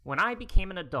When I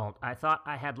became an adult, I thought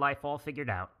I had life all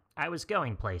figured out. I was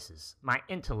going places. My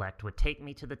intellect would take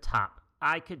me to the top.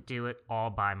 I could do it all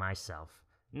by myself.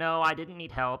 No, I didn't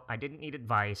need help. I didn't need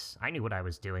advice. I knew what I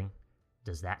was doing.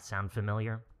 Does that sound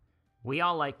familiar? We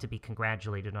all like to be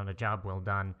congratulated on a job well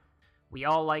done. We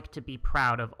all like to be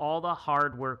proud of all the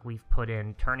hard work we've put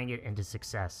in, turning it into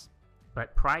success.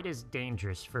 But pride is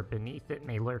dangerous, for beneath it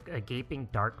may lurk a gaping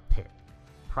dark pit.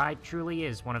 Pride truly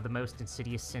is one of the most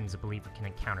insidious sins a believer can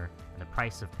encounter, and the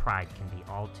price of pride can be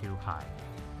all too high.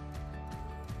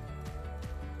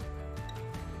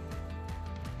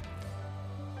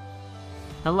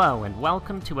 Hello, and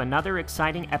welcome to another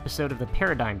exciting episode of The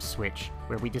Paradigm Switch,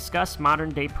 where we discuss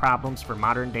modern-day problems for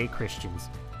modern-day Christians.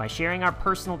 By sharing our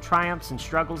personal triumphs and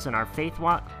struggles in our faith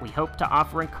walk, we hope to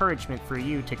offer encouragement for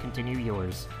you to continue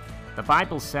yours. The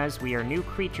Bible says we are new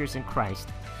creatures in Christ,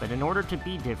 but in order to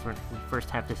be different, we first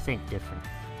have to think different.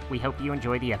 We hope you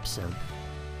enjoy the episode.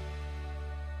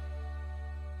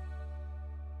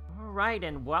 All right,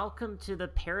 and welcome to the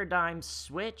Paradigm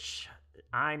Switch.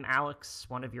 I'm Alex,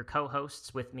 one of your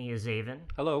co-hosts. With me is Avon.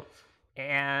 Hello.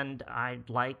 And I'd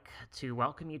like to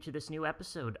welcome you to this new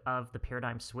episode of the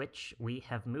Paradigm Switch. We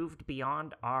have moved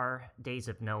beyond our days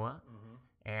of Noah,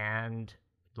 and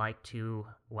like to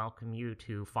welcome you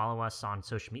to follow us on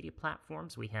social media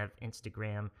platforms. We have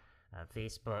Instagram,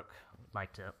 Facebook.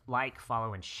 Like to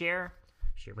follow, and share.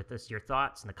 Share with us your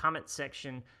thoughts in the comments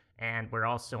section. And we're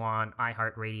also on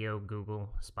iHeartRadio, Google,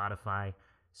 Spotify.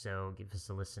 So give us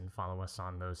a listen, follow us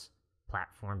on those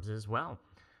platforms as well.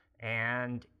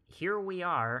 And here we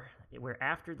are. We're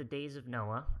after the days of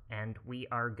Noah, and we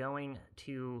are going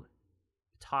to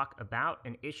talk about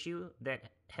an issue that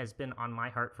has been on my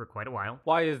heart for quite a while.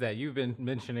 Why is that? You've been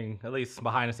mentioning, at least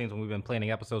behind the scenes when we've been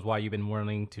planning episodes, why you've been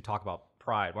wanting to talk about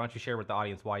pride. Why don't you share with the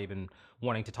audience why you've been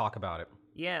wanting to talk about it?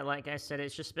 Yeah, like I said,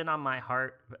 it's just been on my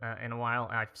heart in a while.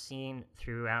 I've seen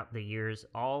throughout the years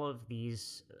all of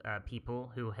these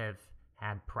people who have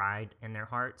had pride in their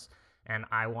hearts, and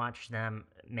I watch them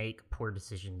make poor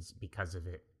decisions because of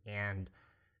it. And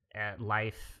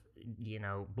life,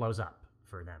 blows up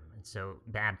for them. And so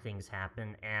bad things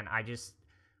happen. And I just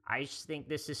think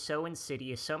this is so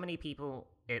insidious. So many people,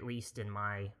 at least in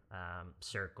my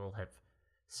circle, have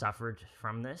suffered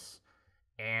from this.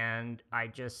 And I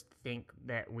just think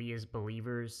that we as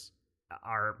believers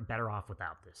are better off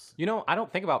without this. I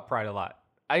don't think about pride a lot.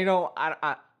 I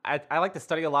like to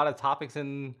study a lot of topics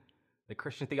in the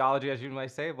Christian theology, as you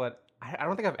might say, but I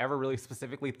don't think I've ever really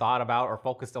specifically thought about or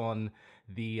focused on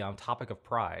the topic of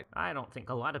pride. I don't think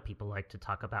a lot of people like to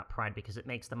talk about pride because it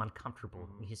makes them uncomfortable.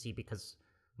 You see, because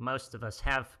most of us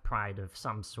have pride of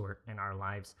some sort in our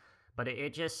lives, but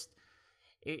it just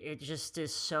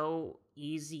is so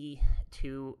easy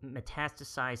to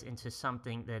metastasize into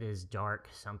something that is dark,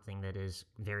 something that is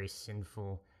very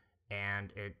sinful,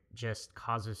 and it just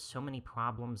causes so many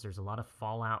problems. There's a lot of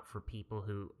fallout for people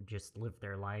who just live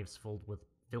their lives filled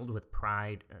with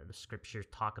pride. The scriptures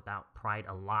talk about pride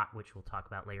a lot, which we'll talk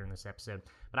about later in this episode.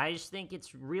 But I just think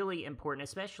it's really important,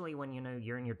 especially when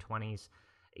you're in your 20s.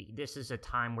 This is a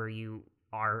time where you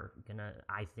are gonna,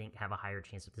 I think, have a higher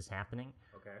chance of this happening.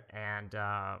 Okay.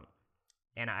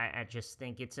 And I just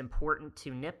think it's important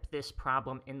to nip this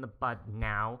problem in the bud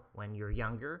now when you're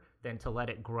younger than to let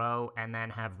it grow and then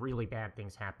have really bad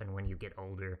things happen when you get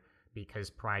older, because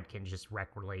pride can just wreck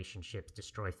relationships,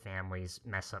 destroy families,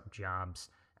 mess up jobs,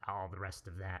 all the rest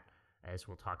of that, as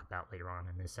we'll talk about later on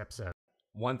in this episode.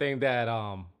 One thing that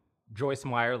Joyce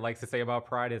Meyer likes to say about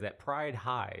pride is that pride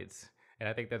hides. And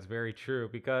I think that's very true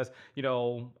because,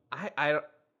 I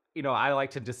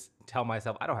like to just tell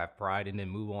myself I don't have pride and then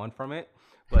move on from it.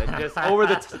 But just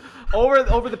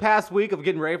over the past week of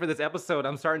getting ready for this episode,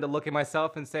 I'm starting to look at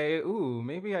myself and say, ooh,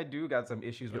 maybe I do got some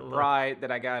issues with pride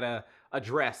that I gotta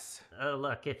address.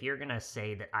 Look, if you're gonna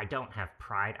say that I don't have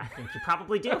pride, I think you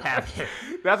probably do have it.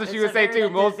 That's what she would say too.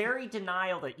 The very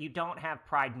denial that you don't have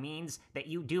pride means that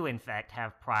you do in fact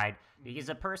have pride, because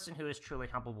a person who is truly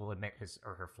humble will admit his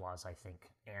or her flaws, I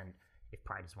think. And if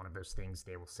pride is one of those things,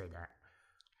 they will say that.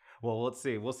 Well, let's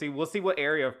see. We'll see what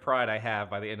area of pride I have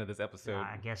by the end of this episode.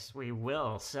 I guess we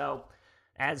will. So,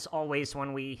 as always,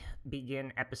 when we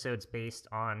begin episodes based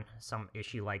on some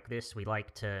issue like this, we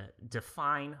like to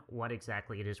define what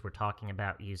exactly it is we're talking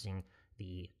about using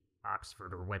the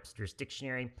Oxford or Webster's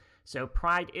dictionary. So,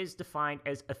 pride is defined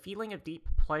as a feeling of deep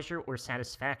pleasure or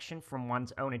satisfaction from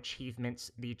one's own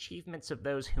achievements, the achievements of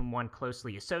those whom one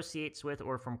closely associates with,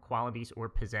 or from qualities or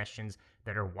possessions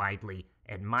that are widely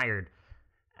admired.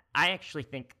 I actually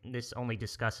think this only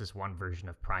discusses one version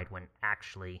of pride when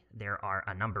actually there are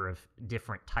a number of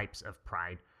different types of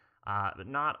pride. But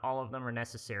not all of them are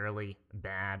necessarily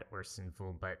bad or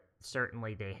sinful, but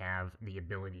certainly they have the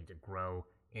ability to grow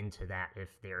into that if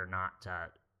they're not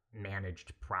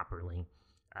managed properly.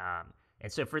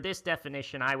 And so for this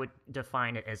definition, I would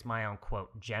define it as my own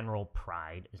quote, general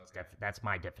pride. That's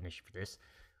my definition for this,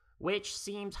 which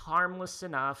seems harmless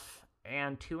enough.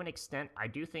 And to an extent, I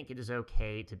do think it is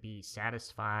okay to be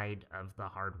satisfied of the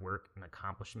hard work and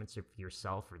accomplishments of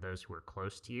yourself or those who are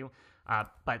close to you.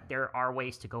 But there are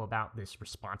ways to go about this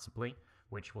responsibly,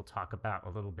 which we'll talk about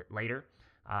a little bit later.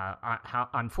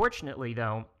 Unfortunately,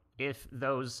 though, if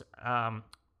those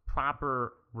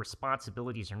proper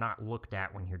responsibilities are not looked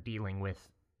at when you're dealing with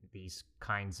these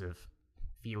kinds of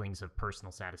feelings of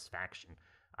personal satisfaction,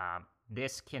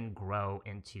 this can grow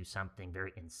into something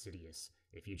very insidious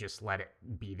if you just let it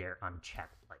be there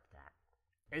unchecked like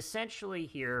that. Essentially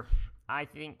here, I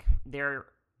think there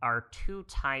are two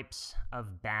types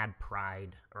of bad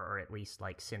pride, or at least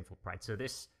like sinful pride. So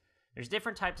there's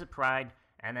different types of pride,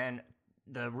 and then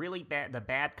the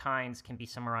bad kinds can be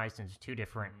summarized into two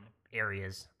different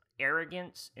areas: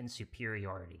 arrogance and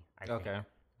superiority, I think.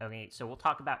 Okay, so we'll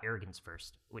talk about arrogance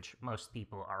first, which most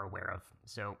people are aware of.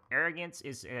 So arrogance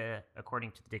is,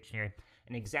 according to the dictionary,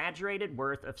 an exaggerated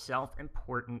worth of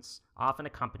self-importance, often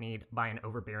accompanied by an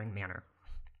overbearing manner.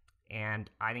 And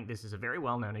I think this is a very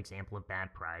well-known example of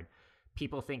bad pride.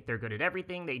 People think they're good at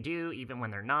everything they do, even when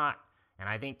they're not. And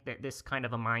I think that this kind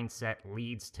of a mindset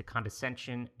leads to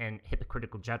condescension and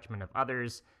hypocritical judgment of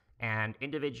others. And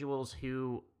individuals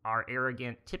who are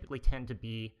arrogant typically tend to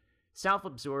be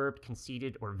self-absorbed,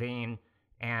 conceited, or vain.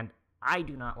 And I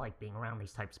do not like being around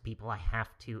these types of people, I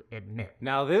have to admit.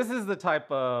 Now, this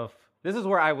is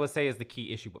where I would say is the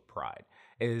key issue with pride,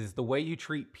 is the way you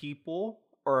treat people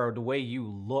or the way you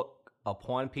look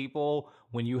upon people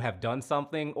when you have done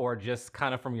something, or just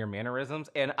kind of from your mannerisms.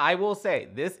 And I will say,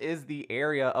 this is the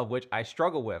area of which I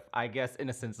struggle with, I guess, in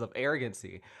a sense of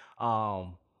arrogancy.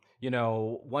 One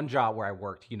job where I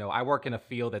worked, I work in a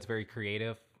field that's very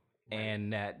creative,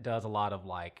 and that does a lot of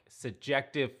like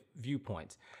subjective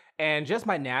viewpoints. And just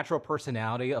my natural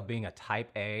personality of being a type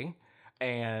A,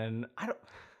 and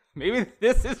maybe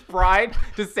this is pride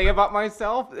to say about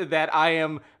myself, that I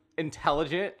am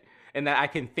intelligent and that I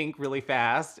can think really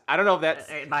fast. I don't know if that's...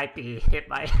 It might be.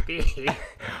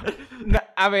 No,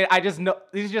 I mean, I just know,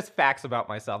 these are just facts about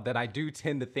myself, that I do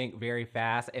tend to think very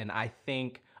fast, and I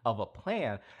think of a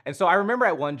plan. And so I remember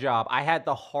at one job, I had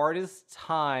the hardest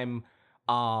time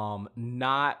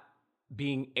not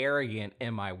being arrogant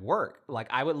in my work. Like,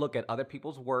 I would look at other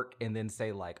people's work and then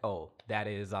say like, oh, that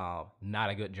is not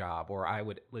a good job. Or I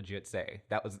would legit say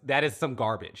that is some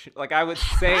garbage. Like, I would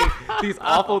say these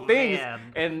awful things.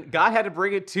 Man. And God had to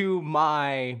bring it to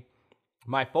my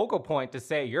focal point to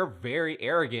say, you're very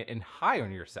arrogant and high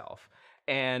on yourself.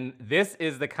 And this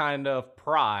is the kind of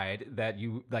pride that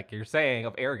you, like you're saying,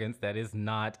 of arrogance that is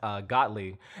not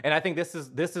godly. And I think this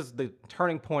is the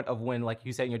turning point of when, like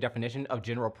you said in your definition of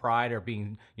general pride, or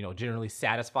being, generally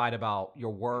satisfied about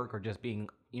your work, or just being,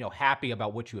 happy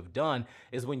about what you have done,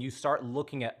 is when you start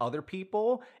looking at other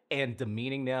people and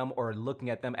demeaning them, or looking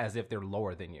at them as if they're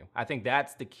lower than you. I think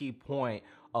that's the key point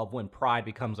of when pride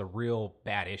becomes a real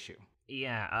bad issue.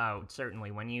 Yeah,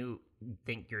 certainly. When you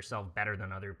think yourself better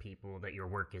than other people, that your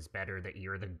work is better, that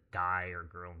you're the guy or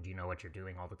girl, and you know what you're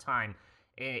doing all the time,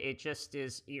 it just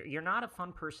is, you're not a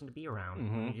fun person to be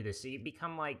around when you do this. So you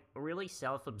become like really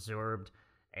self-absorbed,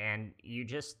 and you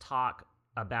just talk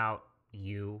about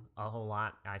you a whole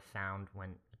lot, I found,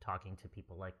 when talking to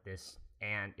people like this,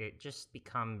 and it just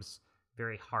becomes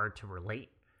very hard to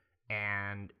relate.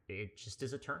 And it just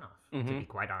is a turnoff, to be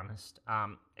quite honest.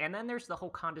 And then there's the whole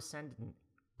condescending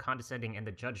and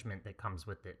the judgment that comes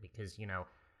with it, because,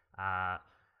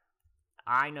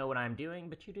 I know what I'm doing,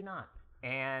 but you do not.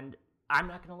 And I'm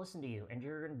not going to listen to you, and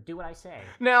you're going to do what I say.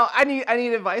 Now, I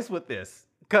need advice with this,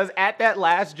 because at that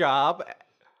last job,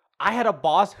 I had a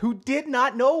boss who did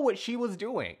not know what she was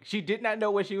doing. She did not know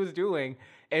what she was doing.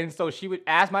 And so she would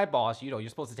ask my boss, you're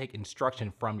supposed to take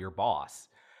instruction from your boss.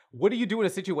 What do you do in a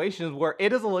situation where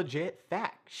it is a legit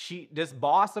fact? This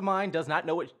boss of mine does not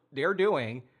know what they're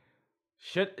doing.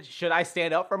 Should I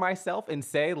stand up for myself and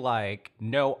say like,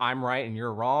 no, I'm right and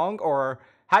you're wrong? Or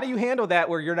how do you handle that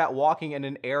where you're not walking in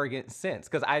an arrogant sense?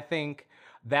 Because I think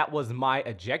that was my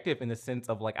objective, in the sense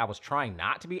of like, I was trying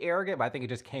not to be arrogant, but I think it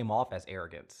just came off as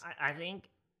arrogance. I think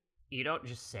you don't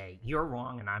just say you're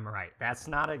wrong and I'm right. That's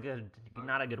not a good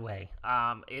way.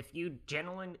 If you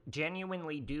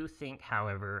genuinely do think,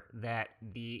 however, that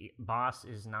the boss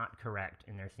is not correct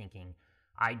in their thinking,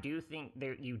 I do think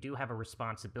that you do have a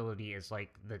responsibility as like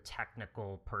the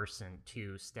technical person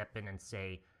to step in and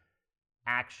say,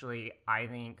 Actually, I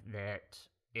think that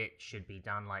it should be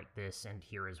done like this, and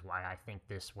here is why I think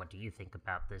this. What do you think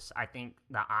about this? I think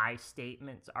the I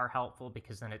statements are helpful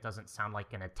because then it doesn't sound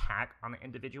like an attack on the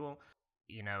individual.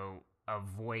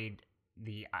 Avoid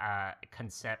the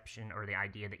conception or the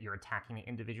idea that you're attacking the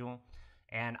individual.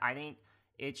 And I think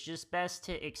it's just best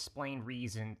to explain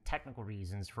technical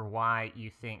reasons for why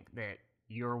you think that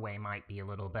your way might be a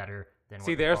little better than what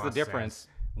See, the there's the boss difference. says.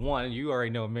 One, you already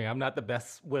know me. I'm not the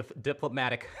best with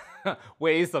diplomatic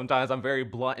ways. Sometimes I'm very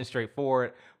blunt and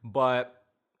straightforward, but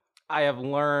I have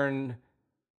learned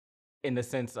in the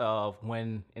sense of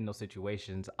when in those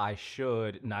situations, I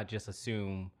should not just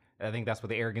assume. I think that's where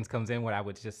the arrogance comes in, when I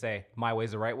would just say, my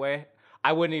way's the right way.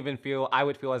 I would feel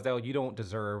as though you don't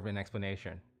deserve an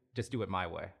explanation. Just do it my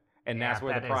way. And Yeah, that's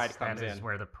where the pride comes that is in.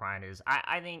 where the pride is.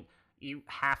 I think you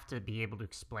have to be able to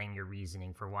explain your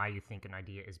reasoning for why you think an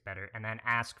idea is better, and then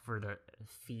ask for the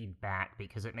feedback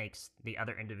because it makes the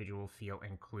other individual feel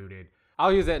included.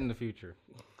 I'll use that in the future.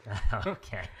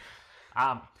 Okay.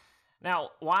 Now,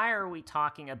 why are we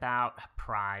talking about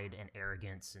pride and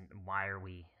arrogance, and why are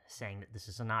we saying that this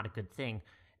is not a good thing?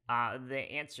 The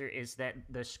answer is that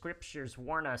the scriptures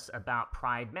warn us about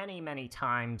pride many, many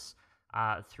times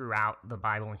throughout the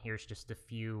Bible, and here's just a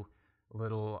few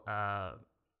little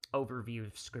overview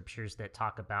of scriptures that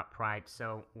talk about pride.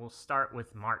 So we'll start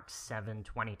with Mark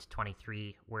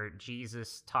 7:20-23, where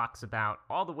Jesus talks about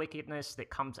all the wickedness that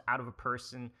comes out of a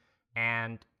person,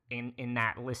 and in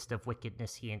that list of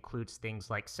wickedness, he includes things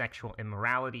like sexual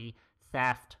immorality,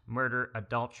 theft, murder,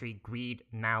 adultery, greed,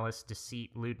 malice,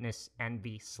 deceit, lewdness,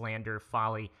 envy, slander,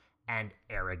 folly, and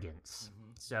arrogance.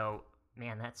 So,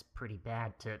 man, that's pretty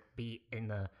bad to be in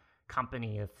the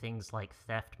company of things like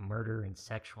theft, murder, and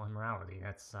sexual immorality.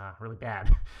 That's really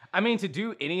bad. I mean, to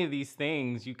do any of these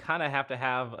things, you kind of have to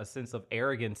have a sense of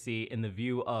arrogancy in the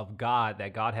view of God,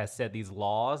 that God has set these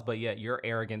laws, but yet your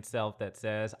arrogant self that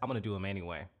says, I'm going to do them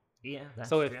anyway. Yeah, that's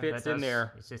So it true. fits in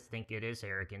there. I just think it is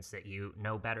arrogance that you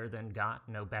know better than God,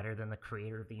 know better than the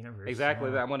creator of the universe. Exactly.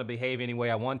 Yeah. That I'm going to behave any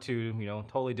way I want to,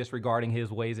 totally disregarding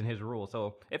his ways and his rules.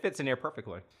 So it fits in there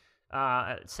perfectly.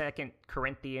 2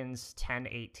 Corinthians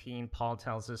 10:18, Paul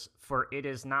tells us, "For it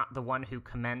is not the one who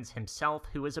commends himself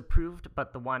who is approved,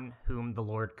 but the one whom the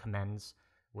Lord commends,"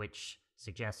 which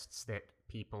suggests that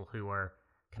people who are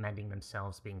commending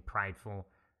themselves, being prideful,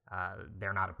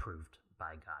 they're not approved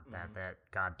by God. That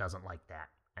God doesn't like that,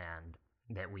 and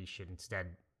that we should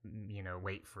instead,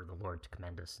 wait for the Lord to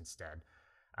commend us instead.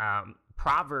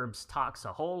 Proverbs talks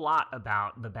a whole lot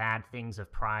about the bad things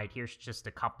of pride. Here's just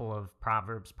a couple of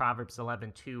Proverbs. Proverbs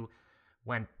 11:2,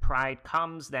 "When pride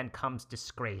comes, then comes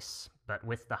disgrace, but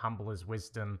with the humble is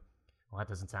wisdom." Well, that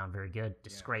doesn't sound very good.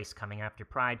 Disgrace coming after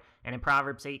pride. And in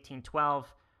Proverbs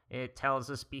 18:12, it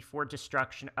tells us, "Before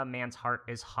destruction, a man's heart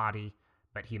is haughty,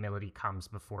 but humility comes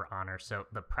before honor." So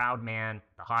the proud man,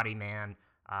 the haughty man,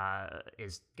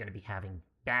 is going to be having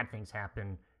bad things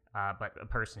happen, but a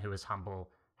person who is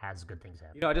humble has good things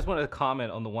happen. I just wanted to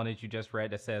comment on the one that you just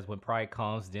read that says, when pride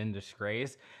comes, then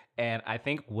disgrace. And I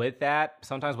think with that,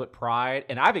 sometimes with pride,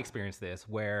 and I've experienced this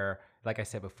where, like I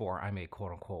said before, I'm a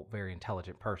quote unquote very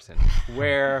intelligent person,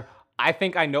 where I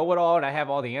think I know it all and I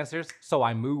have all the answers. So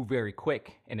I move very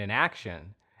quick in an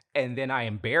action, and then I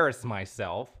embarrass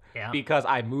myself because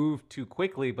I move too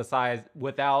quickly, besides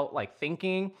without like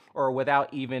thinking or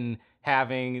without even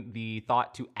having the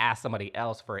thought to ask somebody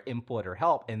else for input or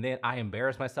help. And then I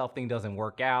embarrass myself, thing doesn't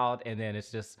work out. And then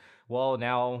it's just, well,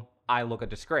 now I look a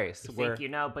disgrace. You think you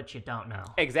know, but you don't know.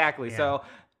 Exactly. Yeah. So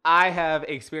I have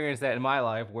experienced that in my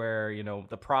life where,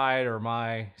 the pride or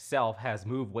myself has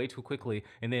moved way too quickly.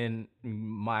 And then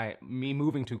me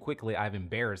moving too quickly, I've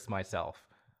embarrassed myself.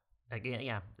 Again,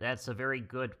 yeah, that's a very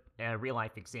good real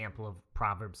life example of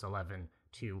Proverbs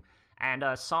 11:2. And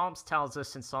Psalms tells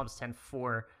us in Psalms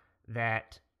 10:4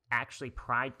 that actually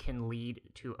pride can lead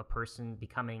to a person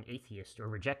becoming atheist or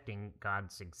rejecting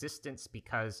God's existence,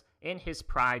 because in his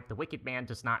pride, the wicked man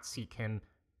does not seek him,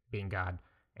 being God,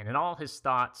 and in all his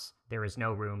thoughts, there is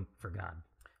no room for God.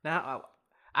 Now,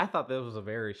 I thought this was a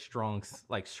very strong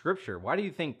scripture. Why do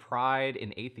you think pride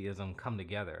and atheism come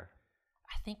together?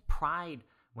 I think pride,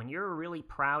 when you're a really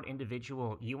proud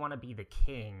individual, you want to be the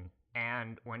king.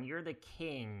 And when you're the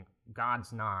king,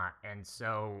 God's not. And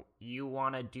so you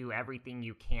want to do everything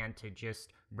you can to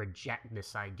just reject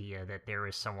this idea that there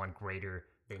is someone greater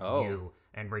than you,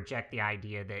 and reject the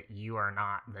idea that you are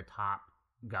not the top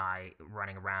guy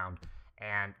running around.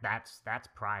 And that's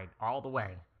pride all the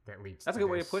way that leads That's to a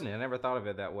good way of putting it. I never thought of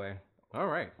it that way. All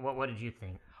right. What did you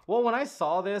think? Well, when I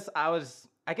saw this,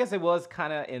 I guess it was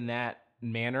kind of in that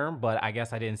manner, but I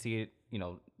guess I didn't see it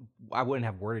I wouldn't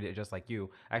have worded it just like you.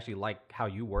 I actually like how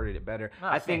you worded it better.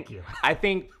 Oh, thank you. I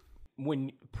think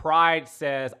when pride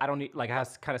says I don't need, like I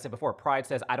kind of said before, pride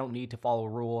says I don't need to follow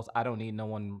rules. I don't need no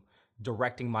one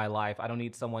directing my life. I don't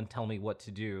need someone telling me what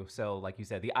to do. So like you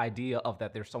said, the idea of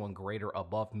that there's someone greater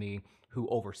above me who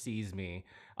oversees me,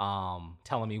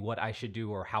 telling me what I should do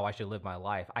or how I should live my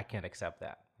life, I can't accept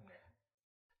that.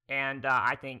 And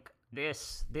I think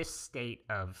this state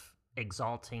of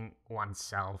exalting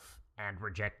oneself and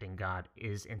rejecting God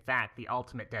is, in fact, the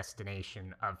ultimate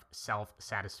destination of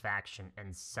self-satisfaction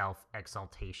and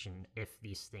self-exaltation if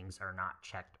these things are not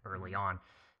checked early on.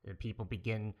 People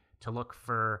begin to look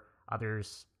for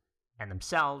others and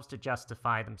themselves to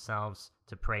justify themselves,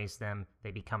 to praise them.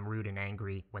 They become rude and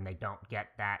angry when they don't get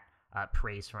that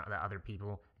praise from the other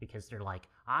people because they're like,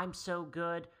 I'm so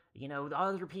good, the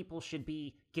other people should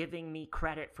be giving me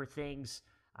credit for things,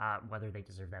 whether they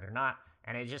deserve that or not.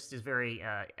 And it just is very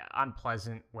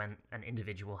unpleasant when an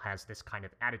individual has this kind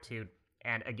of attitude.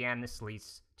 And again, this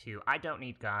leads to, I don't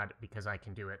need God because I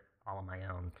can do it all on my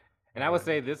own. And I would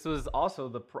say this was also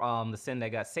the sin that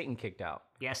got Satan kicked out.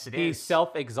 Yes, it is. He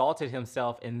self-exalted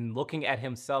himself and looking at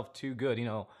himself too good.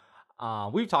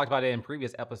 We've talked about it in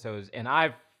previous episodes, and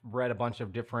I've read a bunch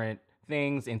of different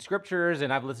things in scriptures,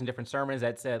 and I've listened to different sermons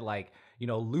that said, like,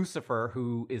 Lucifer,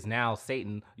 who is now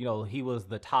Satan, he was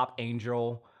the top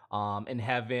angel in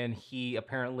heaven. He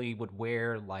apparently would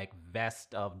wear like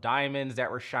vest of diamonds that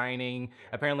were shining.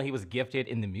 Apparently he was gifted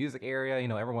in the music area.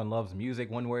 Everyone loves music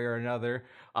one way or another.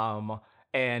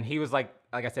 And he was like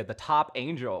I said, the top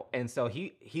angel. And so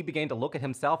he began to look at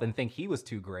himself and think he was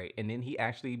too great. And then he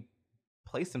actually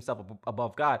placed himself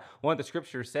above God. One of the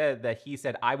scriptures said that he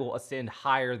said, I will ascend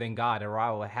higher than God, or I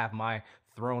will have my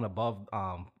throne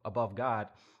above God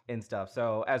and stuff.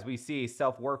 So as we see,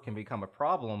 self-worth can become a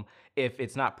problem if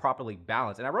it's not properly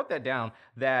balanced. And I wrote that down,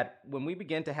 that when we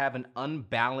begin to have an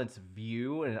unbalanced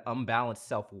view and an unbalanced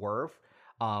self-worth,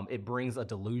 it brings a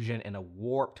delusion and a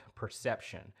warped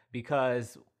perception.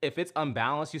 Because if it's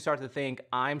unbalanced, you start to think,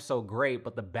 I'm so great,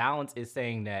 but the balance is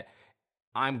saying that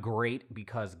I'm great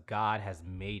because God has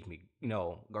made me,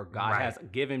 or God has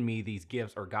given me these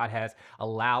gifts, or God has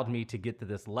allowed me to get to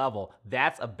this level.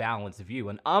 That's a balanced view.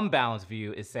 An unbalanced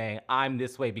view is saying I'm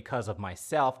this way because of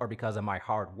myself or because of my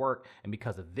hard work and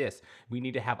because of this. We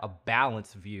need to have a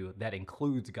balanced view that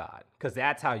includes God, because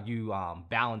that's how you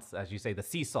balance, as you say, the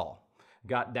seesaw.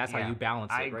 God, that's how you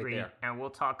balance it right there. And we'll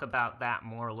talk about that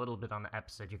more a little bit on the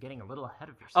episode. You're getting a little ahead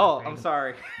of yourself. Oh, I'm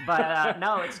sorry. But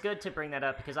no, it's good to bring that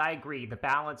up because I agree. The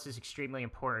balance is extremely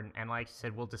important. And like I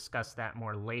said, we'll discuss that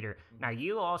more later. Now,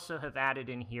 you also have added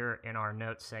in here in our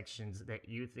notes sections that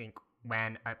you think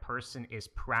when a person is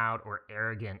proud or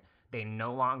arrogant, they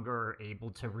no longer are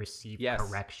able to receive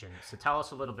correction. So tell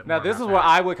us a little bit more about that. Now, this is what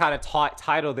I would kind of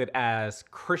titled it as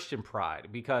Christian pride,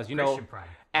 because, Christian pride.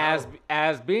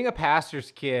 As being a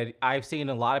pastor's kid, I've seen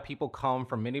a lot of people come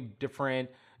from many different,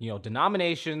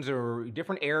 denominations or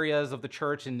different areas of the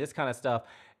church and this kind of stuff.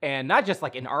 And not just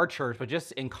like in our church, but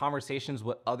just in conversations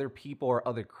with other people or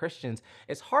other Christians,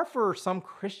 it's hard for some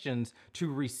Christians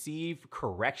to receive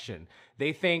correction.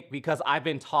 They think because I've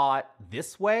been taught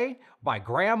this way by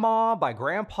grandma, by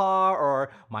grandpa,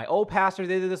 or my old pastor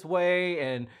did it this way.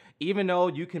 And even though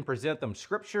you can present them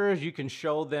scriptures, you can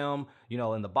show them,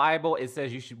 in the Bible, it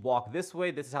says you should walk this way.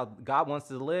 This is how God wants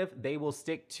to live. They will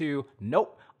stick to,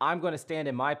 nope, I'm going to stand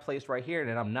in my place right here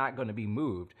and I'm not going to be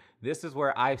moved. This is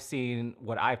where I've seen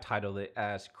what I've titled it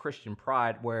as Christian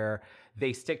pride, where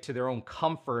they stick to their own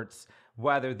comforts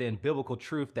rather than biblical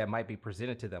truth that might be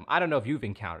presented to them. I don't know if you've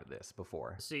encountered this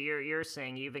before. So you're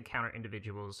saying you've encountered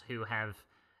individuals who have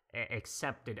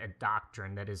accepted a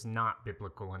doctrine that is not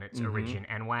biblical in its origin,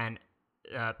 and when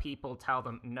people tell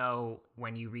them no,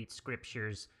 when you read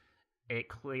scriptures,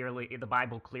 the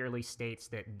Bible clearly states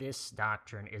that this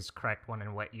doctrine is correct one,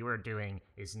 and what you are doing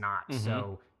is not.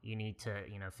 So you need to,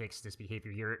 fix this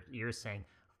behavior. You're saying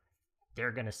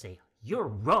they're gonna say you're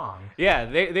wrong. Yeah,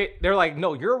 they're like,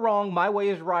 no, you're wrong. My way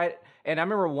is right. And I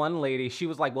remember one lady, she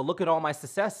was like, well, look at all my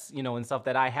success, and stuff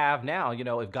that I have now.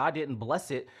 If God didn't bless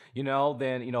it,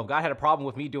 then, if God had a problem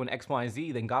with me doing X, Y, and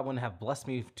Z, then God wouldn't have blessed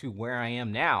me to where I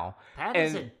am now. That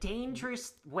is a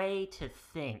dangerous way to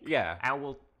think. Yeah. I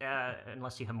will,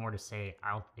 unless you have more to say,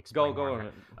 I'll explain. Go on.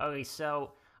 Okay,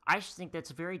 so I just think that's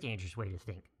a very dangerous way to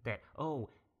think that,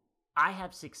 I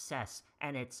have success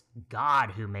and it's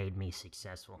God who made me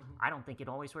successful. I don't think it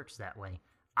always works that way.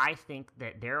 I think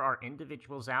that there are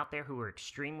individuals out there who are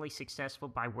extremely successful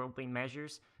by worldly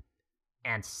measures,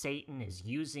 and Satan is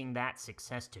using that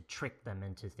success to trick them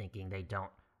into thinking they don't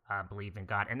believe in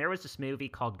God. And there was this movie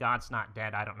called God's Not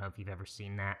Dead. I don't know if you've ever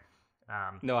seen that.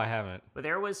 No, I haven't. But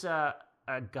there was a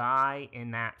guy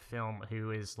in that film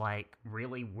who is like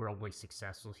really worldly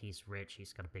successful. He's rich.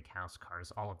 He's got a big house,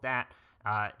 cars, all of that.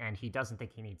 And he doesn't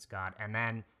think he needs God. And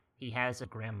then he has a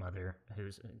grandmother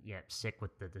who's sick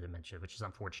with the dementia, which is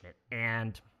unfortunate.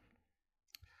 And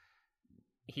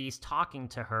he's talking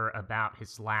to her about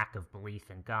his lack of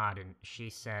belief in God, and she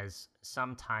says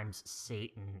sometimes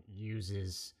Satan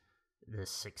uses the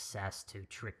success to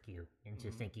trick you into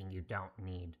thinking you don't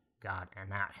need God, and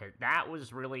that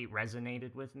was really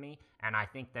resonated with me, and I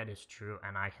think that is true,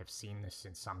 and I have seen this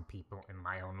in some people in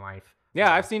my own life.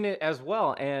 Yeah, I've seen it as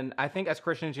well, and I think as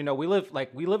Christians, we live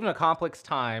in a complex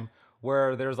time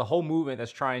where there's a whole movement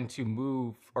that's trying to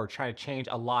move or trying to change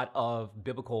a lot of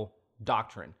biblical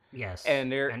doctrine. Yes, and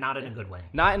not in a good way.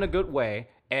 Not in a good way,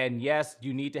 and yes,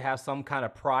 you need to have some kind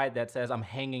of pride that says I'm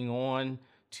hanging on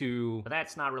to. But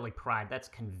that's not really pride. That's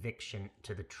conviction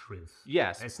to the truth.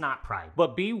 Yes. It's not pride.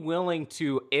 But be willing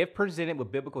to, if presented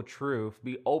with biblical truth,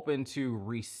 be open to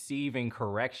receiving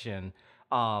correction.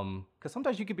 Because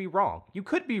sometimes you could be wrong. You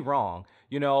could be wrong.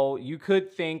 You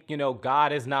could think,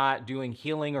 God is not doing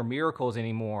healing or miracles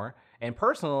anymore. And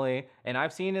personally, and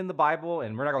I've seen in the Bible,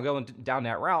 and we're not going to go down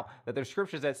that route, that there's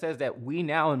scriptures that says that we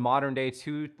now in modern day in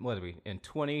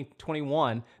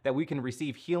 2021, that we can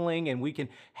receive healing and we can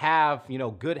have,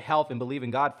 good health and believe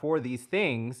in God for these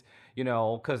things,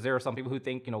 because there are some people who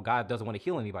think, God doesn't want to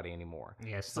heal anybody anymore.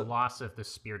 Yes, the loss of the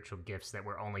spiritual gifts that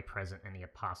were only present in the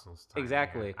apostles' time.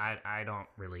 Exactly. I don't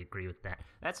really agree with that.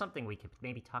 That's something we could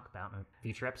maybe talk about in a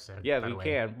future episode. Yeah, we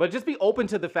can. But just be open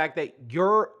to the fact that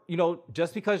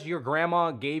just because your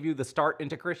grandma gave you the start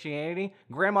into Christianity,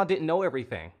 grandma didn't know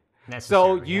everything.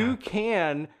 So you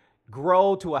can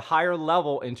grow to a higher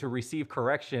level and to receive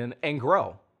correction and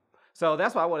grow. So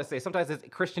that's what I want to say. Sometimes it's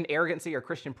Christian arrogancy or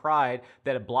Christian pride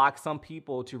that blocks some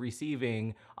people to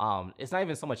receiving. It's not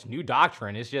even so much new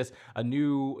doctrine. It's just a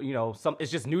new,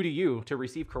 it's just new to you to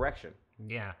receive correction.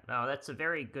 Yeah, no, that's a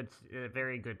very good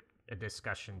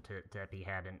discussion to be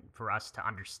had, and for us to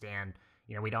understand.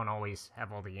 We don't always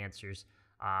have all the answers.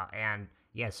 And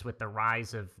yes, with the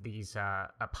rise of these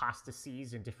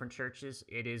apostasies in different churches,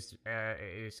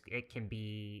 it can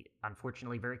be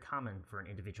unfortunately very common for an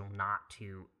individual not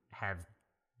to have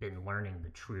been learning the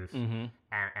truth, and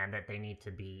that they need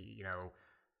to be,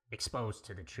 exposed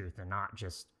to the truth and not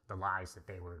just the lies that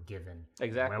they were given,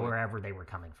 exactly, wherever they were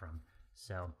coming from.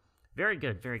 So, very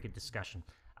good discussion.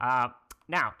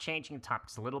 Now, changing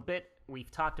topics a little bit,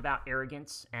 we've talked about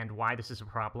arrogance and why this is a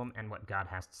problem and what God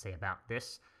has to say about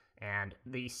this. And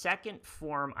the second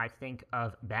form, I think,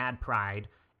 of bad pride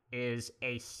is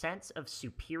a sense of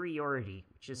superiority,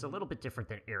 which is a little bit different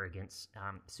than arrogance.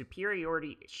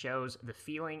 Superiority shows the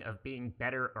feeling of being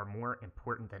better or more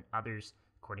important than others,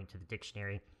 according to the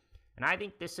dictionary. And I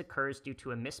think this occurs due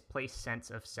to a misplaced sense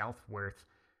of self-worth,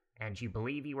 and you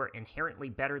believe you are inherently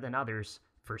better than others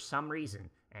for some reason,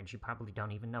 and you probably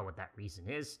don't even know what that reason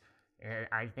is.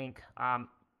 I think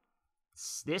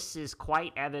this is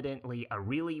quite evidently a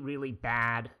really, really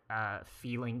bad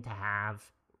feeling to have,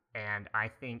 and I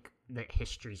think that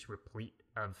history's replete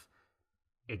of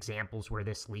examples where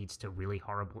this leads to really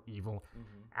horrible evil.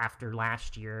 After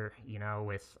last year,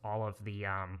 with all of the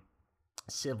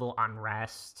civil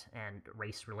unrest and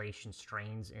race relation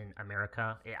strains in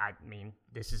America,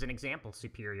 this is an example of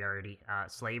superiority.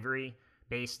 Slavery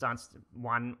based on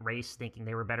one race thinking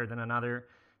they were better than another,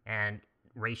 and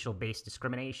racial-based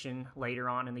discrimination later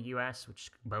on in the U.S., which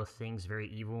both things very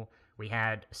evil. We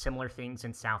had similar things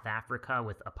in South Africa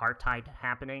with apartheid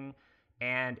happening,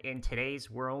 and in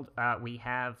today's world, we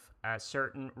have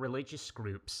certain religious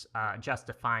groups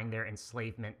justifying their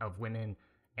enslavement of women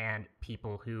and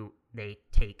people who they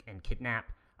take and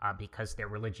kidnap because their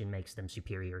religion makes them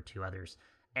superior to others.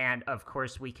 And, of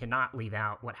course, we cannot leave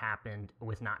out what happened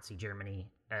with Nazi Germany,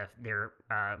 their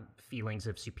feelings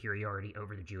of superiority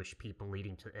over the Jewish people,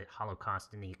 leading to the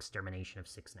Holocaust and the extermination of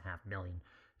 6.5 million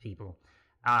people.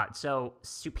 So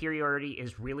superiority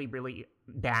is really, really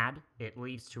bad. It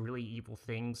leads to really evil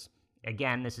things.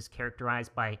 Again, this is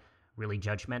characterized by really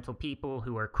judgmental people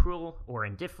who are cruel or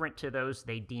indifferent to those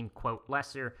they deem, quote,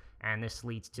 lesser, and this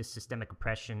leads to systemic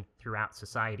oppression throughout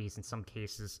societies in some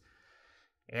cases.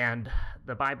 And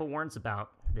the Bible warns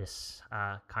about this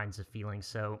kinds of feelings.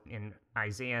 So in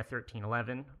Isaiah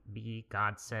 13:11,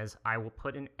 God says, "I will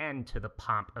put an end to the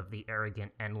pomp of the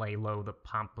arrogant and lay low the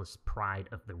pompous pride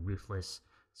of the ruthless."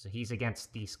 So he's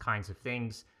against these kinds of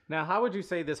things. Now, how would you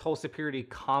say this whole superiority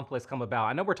complex come about?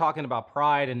 I know we're talking about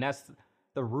pride, and that's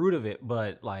the root of it,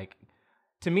 but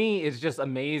to me, it's just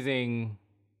amazing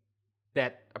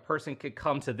that a person could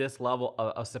come to this level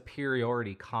of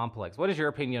superiority complex? What is your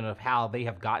opinion of how they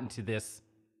have gotten to this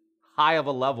high of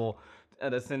a level,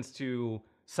 in a sense, to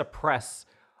suppress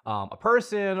a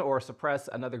person or suppress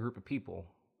another group of people,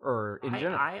 or in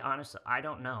general? I honestly, I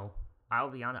don't know. I'll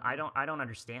be honest. I don't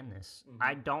understand this.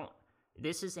 I don't.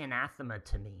 This is anathema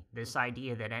to me. This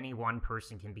idea that any one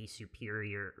person can be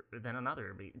superior than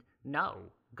another. No,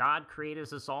 God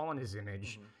created us all in His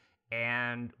image,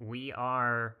 and we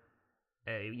are.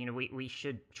 We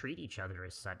should treat each other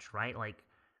as such, right? Like,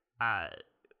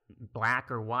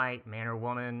 black or white, man or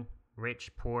woman,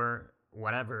 rich, poor,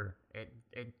 whatever.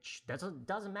 It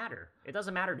doesn't matter. It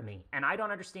doesn't matter to me, and I don't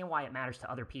understand why it matters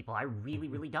to other people. I really,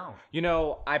 really don't.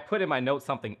 I put in my notes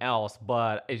something else,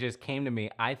 but it just came to me.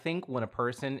 I think when a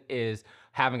person is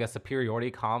having a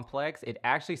superiority complex, it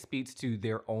actually speaks to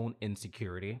their own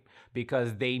insecurity,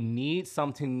 because they need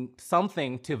something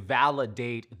to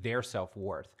validate their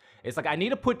self-worth. It's like, I need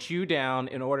to put you down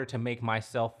in order to make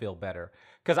myself feel better.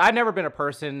 Because I've never been a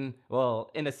person,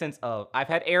 well, in the sense of, I've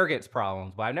had arrogance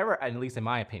problems, but I've never, at least in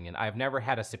my opinion, I've never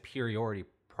had a superiority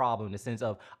problem in the sense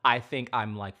of, I think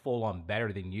I'm like full on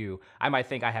better than you. I might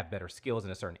think I have better skills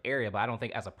in a certain area, but I don't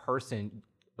think as a person,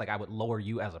 like I would lower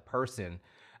you as a person.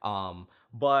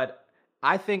 But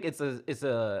I think it's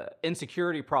a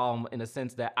insecurity problem in a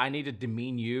sense that I need to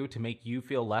demean you to make you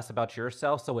feel less about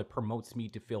yourself, so it promotes me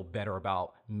to feel better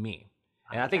about me.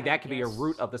 And I think that could be a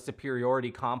root of the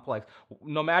superiority complex,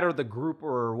 no matter the group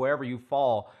or wherever you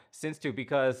fall since to,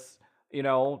 because, I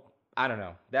don't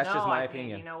know. That's just my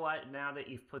opinion. You know what? Now that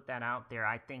you've put that out there,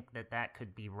 I think that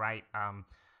could be right.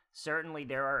 Certainly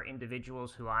there are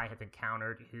individuals who I have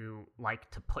encountered who like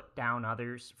to put down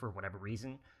others for whatever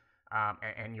reason.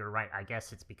 And you're right. I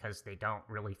guess it's because they don't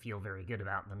really feel very good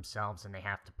about themselves, and they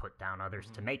have to put down others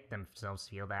to make themselves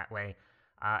feel that way.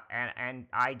 And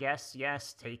I guess,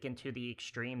 yes, taken to the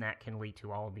extreme, that can lead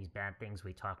to all of these bad things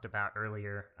we talked about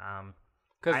earlier.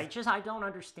 I don't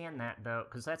understand that, though,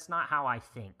 because that's not how I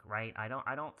think, right? I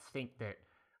don't think that,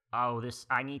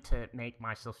 I need to make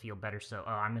myself feel better, so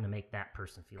I'm going to make that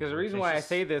person feel better. Because the reason why I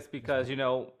say this, because,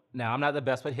 now I'm not the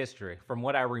best with history. From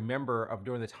what I remember of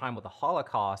during the time of the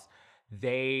Holocaust,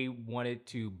 they wanted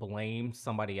to blame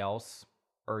somebody else,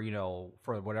 or,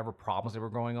 for whatever problems that were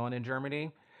going on in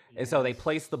Germany. And so they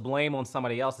placed the blame on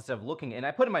somebody else instead of looking. And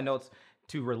I put in my notes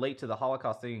to relate to the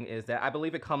Holocaust thing is that I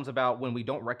believe it comes about when we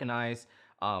don't recognize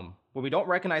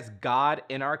God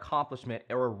in our accomplishment,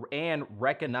 and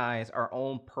recognize our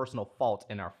own personal faults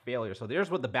and our failures. So there's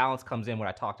what the balance comes in, what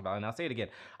I talked about. And I'll say it again.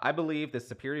 I believe the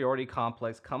superiority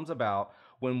complex comes about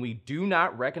when we do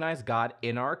not recognize God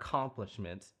in our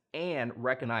accomplishments and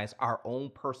recognize our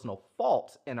own personal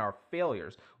faults and our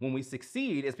failures. When we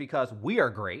succeed, it's because we are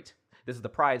great. This is the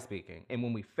pride speaking. And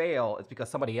when we fail, it's because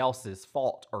somebody else's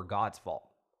fault or God's fault.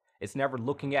 It's never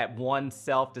looking at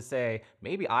oneself to say,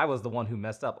 maybe I was the one who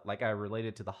messed up, like I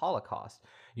related to the Holocaust.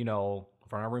 From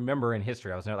what I remember in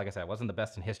history, like I said, I wasn't the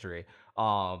best in history.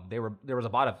 There was a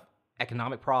lot of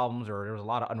economic problems, or there was a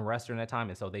lot of unrest during that time,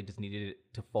 and so they just needed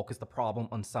to focus the problem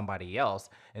on somebody else.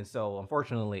 And so,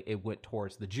 unfortunately, it went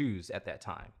towards the Jews at that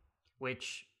time.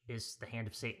 Which is the hand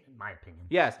of Satan, in my opinion.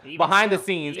 Yes, behind the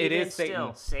scenes, it is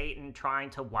Satan. Satan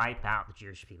trying to wipe out the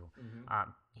Jewish people.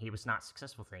 He was not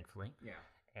successful, thankfully. Yeah.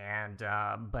 And,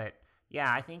 but,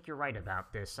 yeah, I think you're right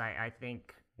about this. I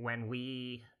think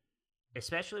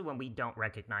especially when we don't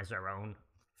recognize our own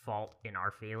fault in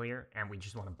our failure, and we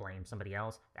just want to blame somebody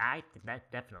else,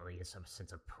 that definitely is some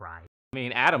sense of pride.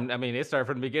 It started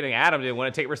from the beginning. Adam didn't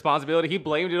want to take responsibility. He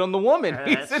blamed it on the woman.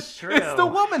 That's true. It's the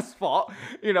woman's fault.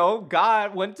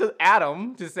 God went to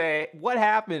Adam to say what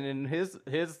happened, and his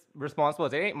response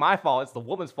was, it ain't my fault. It's the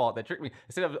woman's fault that tricked me.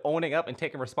 Instead of owning up and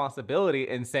taking responsibility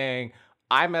and saying,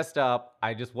 I messed up.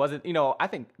 I just wasn't, I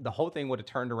think the whole thing would have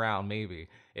turned around maybe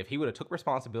if he would have took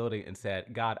responsibility and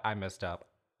said, God, I messed up.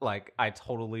 Like, I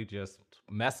totally just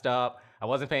messed up. I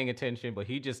wasn't paying attention, but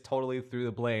he just totally threw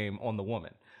the blame on the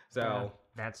woman. So yeah,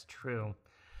 that's true.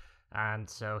 And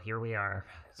so here we are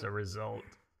as a result.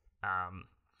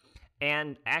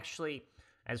 And actually,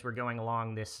 as we're going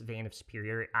along this vein of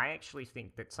superiority, I actually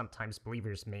think that sometimes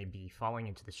believers may be falling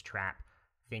into this trap,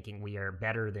 thinking we are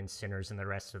better than sinners in the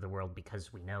rest of the world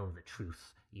because we know the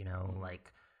truth,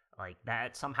 like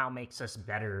that somehow makes us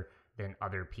better than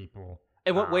other people.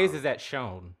 In what ways is that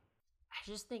shown? I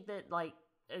just think that,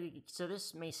 so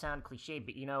this may sound cliche,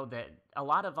 but that a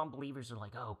lot of unbelievers are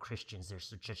like, oh, Christians, they're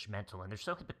so judgmental, and they're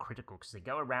so hypocritical because they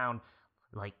go around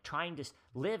trying to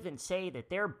live and say that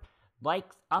they're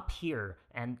up here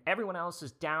and everyone else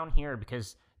is down here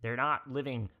because they're not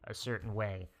living a certain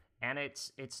way. And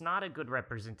it's not a good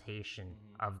representation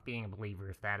of being a believer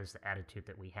if that is the attitude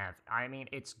that we have. I mean,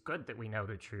 it's good that we know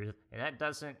the truth, and that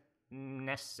doesn't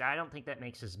necessarily, I don't think that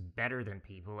makes us better than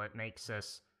people. It makes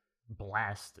us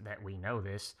blessed that we know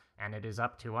this, and it is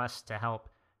up to us to help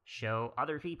show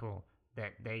other people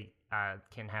that they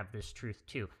can have this truth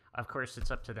too. Of course,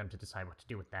 it's up to them to decide what to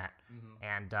do with that.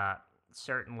 And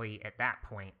certainly at that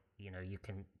point, you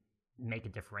can make a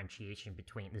differentiation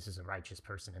between this is a righteous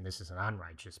person and this is an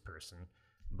unrighteous person,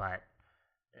 but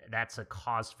that's a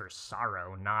cause for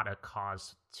sorrow, not a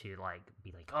cause to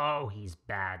be like, oh, he's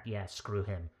bad, yeah, screw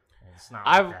him. It's not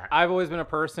like that. I've always been a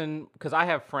person, because I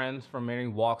have friends from many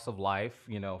walks of life,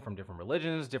 from different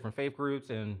religions, different faith groups,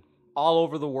 and all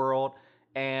over the world.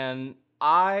 And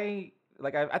I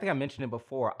think I mentioned it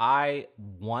before, I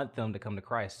want them to come to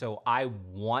Christ. So I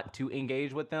want to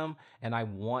engage with them and I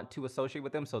want to associate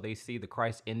with them so they see the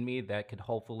Christ in me that could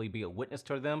hopefully be a witness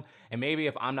to them. And maybe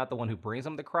if I'm not the one who brings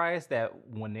them to Christ, that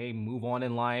when they move on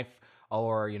in life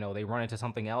or, they run into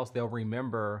something else, they'll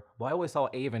remember, well, I always saw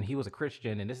Avon, he was a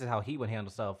Christian and this is how he would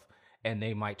handle stuff. And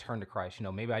they might turn to Christ.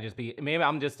 Maybe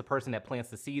I'm just the person that plants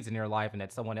the seeds in their life, and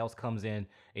that someone else comes in,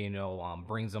 and,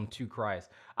 brings them to Christ.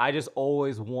 I just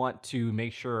always want to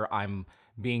make sure I'm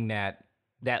being that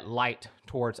light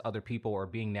towards other people, or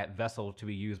being that vessel to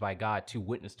be used by God to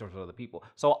witness towards other people.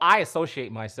 So I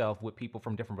associate myself with people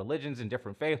from different religions and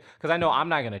different faiths, because I know I'm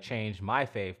not going to change my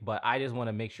faith, but I just want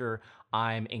to make sure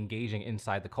I'm engaging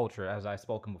inside the culture. As I've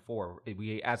spoken before,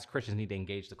 we as Christians need to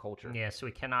engage the culture. Yeah, so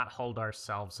we cannot hold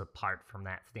ourselves apart from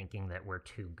that, thinking that we're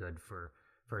too good for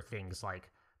things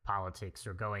like politics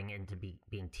or going into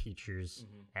being teachers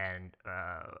and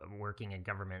working in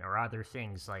government or other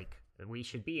things. Like, we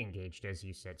should be engaged, as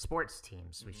you said. Sports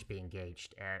teams, we should be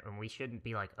engaged, and we shouldn't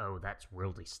be like, oh, that's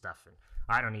worldly stuff, and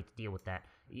I don't need to deal with that.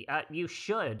 You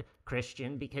should,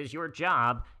 Christian, because your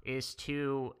job is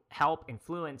to help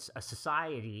influence a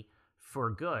society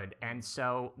for good. And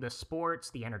so the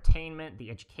sports, the entertainment, the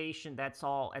education, that's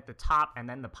all at the top, and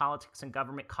then the politics and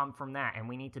government come from that. And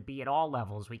we need to be at all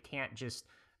levels. We can't just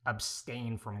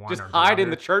abstain from one. Just or hide the in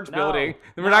other. the church building.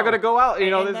 We're not going to go out.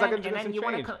 There's not going to be some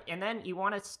change. And then you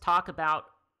want to talk about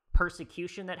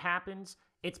persecution that happens.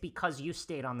 It's because you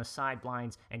stayed on the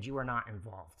sidelines and you were not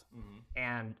involved.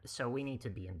 And so we need to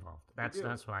be involved. That's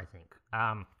what I think.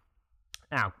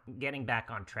 Now, getting back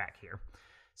on track here.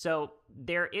 So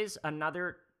there is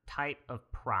another type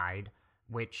of pride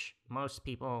which most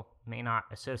people may not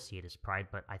associate as pride,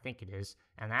 but I think it is,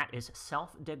 and that is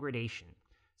self-degradation.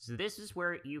 So this is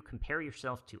where you compare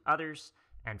yourself to others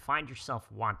and find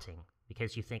yourself wanting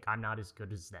because you think, I'm not as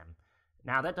good as them.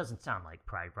 Now, that doesn't sound like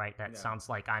pride, right? That sounds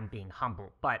like I'm being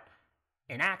humble. But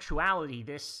in actuality,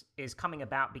 this is coming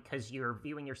about because you're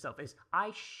viewing yourself as,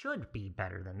 I should be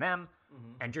better than them,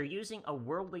 and you're using a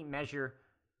worldly measure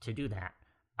to do that.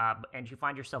 And you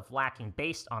find yourself lacking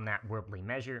based on that worldly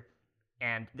measure,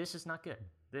 and this is not good.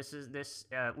 This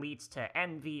leads to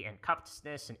envy and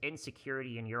covetousness and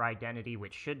insecurity in your identity,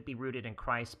 which should be rooted in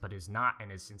Christ, but is not,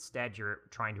 and is instead you're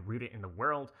trying to root it in the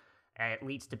world. It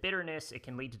leads to bitterness, it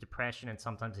can lead to depression, and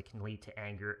sometimes it can lead to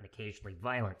anger and occasionally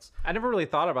violence. I never really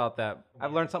thought about that.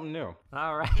 I've learned something new.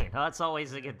 All right. Well, that's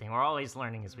always a good thing. We're always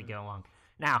learning as we go along.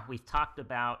 Now, we've talked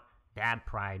about bad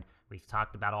pride. We've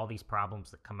talked about all these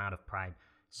problems that come out of pride.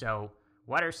 So,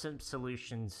 what are some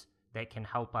solutions that can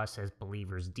help us as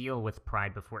believers deal with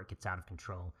pride before it gets out of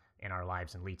control in our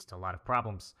lives and leads to a lot of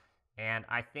problems? And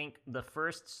I think the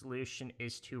first solution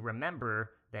is to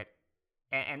remember that,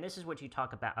 and this is what you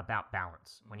talk about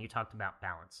balance. When you talked about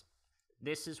balance,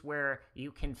 this is where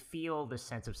you can feel the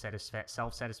sense of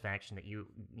self-satisfaction that you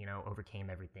overcame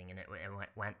everything and it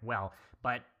went well.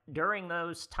 But during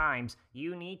those times,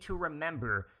 you need to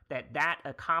remember that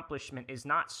accomplishment is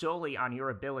not solely on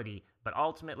your ability, but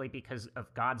ultimately because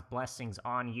of God's blessings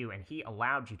on you, and He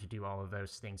allowed you to do all of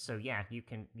those things. So yeah, you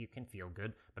can feel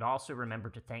good, but also remember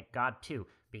to thank God too,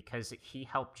 because He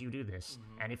helped you do this.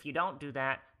 And if you don't do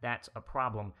that, that's a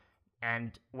problem.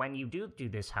 And when you do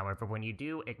this, however, when you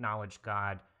do acknowledge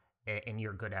God in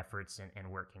your good efforts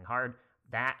and working hard,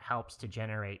 that helps to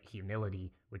generate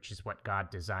humility, which is what God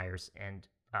desires. And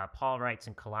Paul writes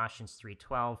in Colossians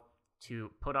 3:12,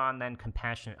 to put on then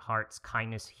compassionate hearts,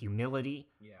 kindness, humility,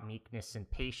 meekness, and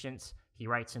patience. He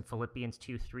writes in Philippians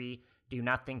 2:3, do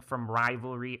nothing from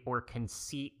rivalry or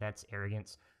conceit, that's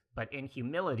arrogance, but in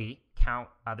humility count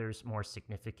others more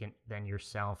significant than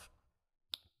yourself.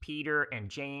 Peter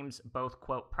and James both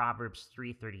quote Proverbs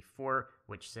 3:34,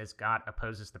 which says God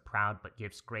opposes the proud but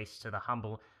gives grace to the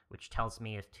humble, which tells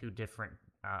me if two different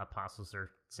apostles are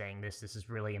saying this is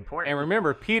really important. And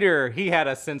remember, Peter, he had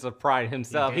a sense of pride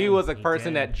himself. He was a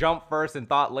person that jumped first and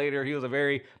thought later. He was a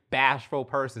very bashful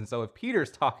person. So if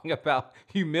Peter's talking about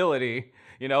humility,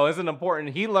 isn't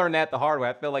important. He learned that the hard way.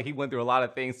 I feel like he went through a lot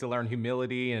of things to learn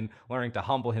humility and learning to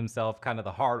humble himself kind of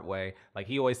the hard way. Like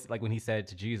he always, like when he said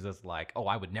to Jesus, like, oh,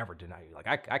 I would never deny you. Like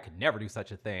I could never do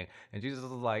such a thing. And Jesus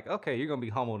was like, okay, you're going to be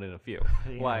humbled in a few.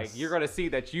 Yes. Like you're going to see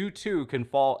that you too can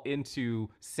fall into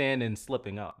sin and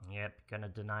slipping up. Yep. Going to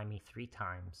deny me 3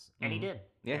 times. And he did.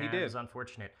 Yeah, he did. It was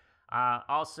unfortunate.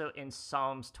 Also in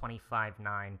Psalms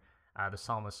 25:9, the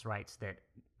psalmist writes that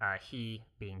he,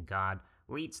 being God,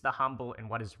 leads the humble in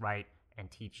what is right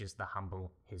and teaches the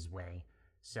humble his way.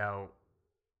 So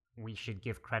we should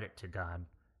give credit to God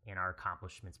in our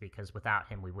accomplishments, because without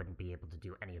him we wouldn't be able to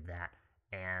do any of that.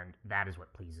 And that is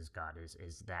what pleases God,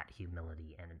 is that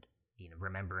humility and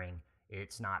remembering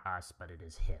it's not us but it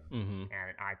is him. Mm-hmm.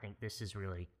 And I think this is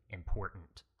really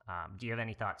important. Do you have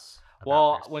any thoughts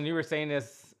about this? When you were saying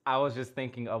this, I was just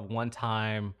thinking of one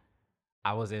time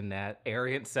I was in that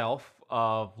arrogant self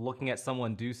of looking at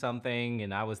someone do something,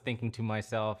 and I was thinking to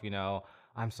myself,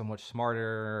 I'm so much smarter,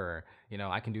 or,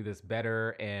 I can do this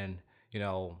better. And,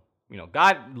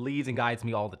 God leads and guides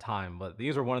me all the time. But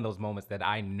these are one of those moments that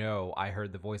I know I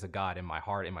heard the voice of God in my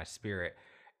heart, in my spirit.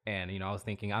 And, I was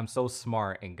thinking, I'm so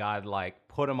smart. And God, like,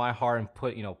 put in my heart and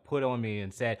put on me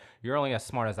and said, you're only as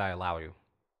smart as I allow you.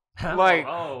 Like,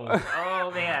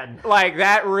 oh man, like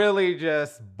that really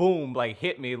just boom, like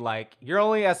hit me. Like, you're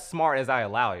only as smart as I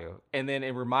allow you. And then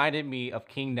it reminded me of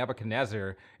King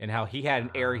Nebuchadnezzar and how he had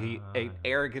an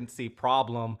arrogancy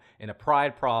problem and a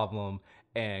pride problem.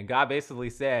 And God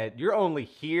basically said, you're only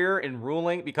here and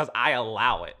ruling because I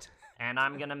allow it. And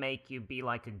I'm going to make you be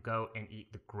like a goat and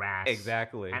eat the grass.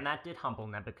 Exactly. And that did humble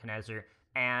Nebuchadnezzar.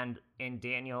 And in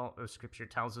Daniel, the scripture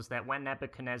tells us that when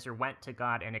Nebuchadnezzar went to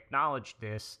God and acknowledged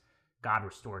this, God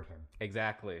restored him.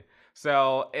 Exactly.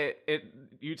 So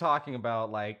you talking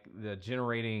about like the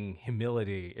generating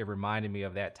humility, it reminded me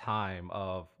of that time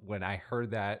of when I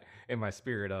heard that in my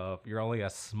spirit of you're only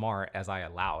as smart as I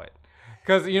allow it.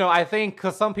 Because, I think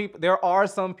there are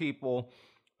some people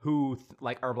who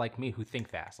are like me, who think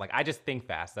fast. Like I just think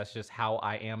fast. That's just how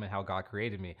I am and how God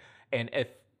created me. And if,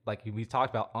 like we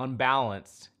talked about,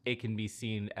 unbalanced, it can be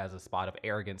seen as a spot of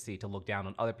arrogancy to look down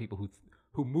on other people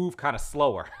who move kind of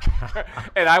slower.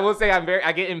 And I will say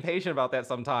I get impatient about that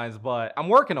sometimes, but I'm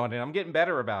working on it. I'm getting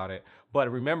better about it.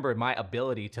 But remember, my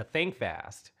ability to think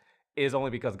fast is only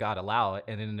because God allowed it.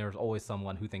 And then there's always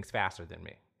someone who thinks faster than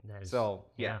me.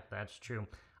 Yeah, that's true.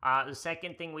 The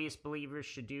second thing we as believers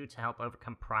should do to help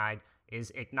overcome pride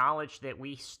is acknowledge that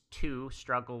we too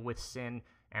struggle with sin,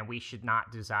 and we should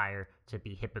not desire to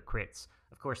be hypocrites.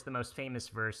 Of course, the most famous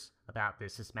verse about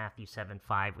this is Matthew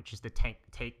 7:5, which is to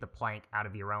take the plank out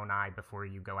of your own eye before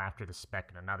you go after the speck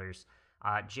in another's.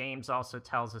 James also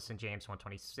tells us in James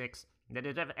 1:26 that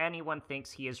if anyone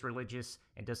thinks he is religious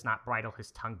and does not bridle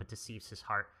his tongue but deceives his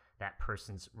heart, that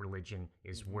person's religion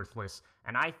is worthless.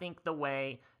 And I think the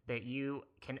way that you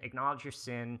can acknowledge your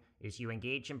sin is you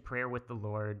engage in prayer with the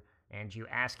Lord and you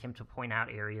ask him to point out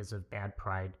areas of bad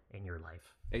pride in your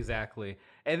life. Exactly.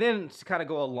 And then to kind of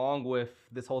go along with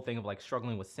this whole thing of like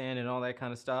struggling with sin and all that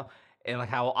kind of stuff, and like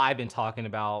how I've been talking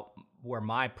about where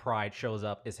my pride shows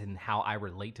up is in how I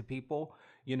relate to people.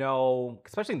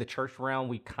 Especially in the church realm,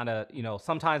 we kind of,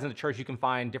 sometimes in the church you can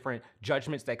find different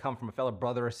judgments that come from a fellow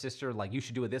brother or sister, like you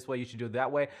should do it this way, you should do it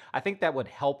that way. I think that would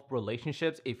help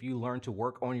relationships if you learn to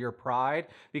work on your pride,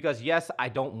 because yes, I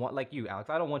don't want, like you,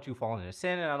 Alex, I don't want you falling into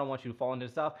sin, and I don't want you to fall into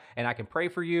stuff, and I can pray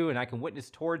for you and I can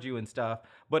witness towards you and stuff.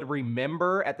 But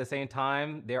remember, at the same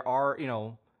time, there are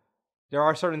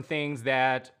certain things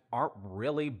that aren't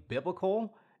really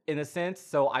biblical in a sense,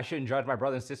 so I shouldn't judge my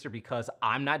brother and sister because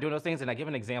I'm not doing those things. And I give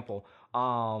an example.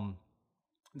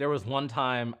 There was one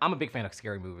time, I'm a big fan of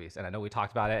scary movies, and I know we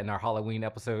talked about it in our Halloween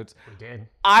episodes. We did.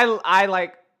 I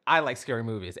like scary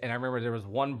movies, and I remember there was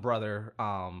one brother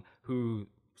who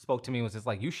spoke to me and was just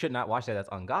like, "You should not watch that. That's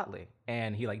ungodly."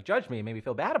 And he like judged me and made me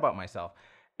feel bad about myself.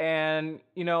 And,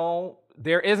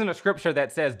 there isn't a scripture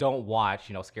that says don't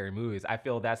watch, scary movies. I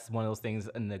feel that's one of those things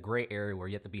in the gray area where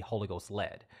you have to be Holy Ghost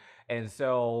led. And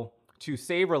so to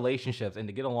save relationships and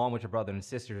to get along with your brother and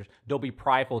sisters, don't be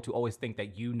prideful to always think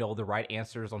that you know the right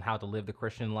answers on how to live the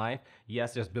Christian life.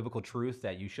 Yes, there's biblical truths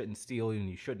that you shouldn't steal and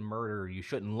you shouldn't murder, you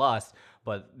shouldn't lust,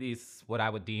 but these, what I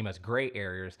would deem as gray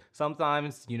areas.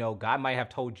 Sometimes, God might have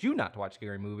told you not to watch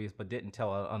scary movies, but didn't tell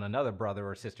on another brother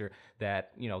or sister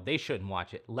that, they shouldn't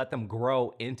watch it. Let them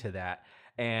grow into that.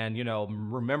 And,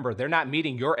 remember, they're not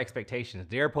meeting your expectations.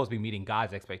 They're supposed to be meeting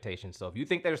God's expectations. So if you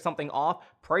think there's something off,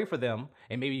 pray for them.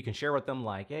 And maybe you can share with them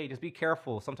like, hey, just be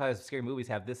careful. Sometimes scary movies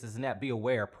have this and that. Be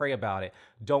aware. Pray about it.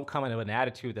 Don't come in with an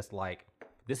attitude that's like,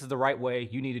 this is the right way.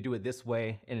 You need to do it this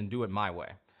way and then do it my way.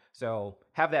 So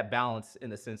have that balance in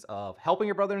the sense of helping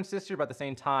your brother and sister, but at the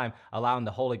same time, allowing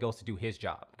the Holy Ghost to do his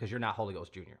job because you're not Holy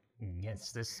Ghost Jr.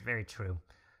 Yes, this is very true.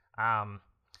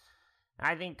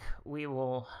 I think we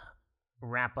will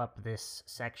wrap up this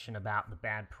section about the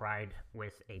bad pride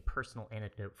with a personal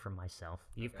anecdote from myself.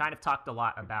 You've kind of talked a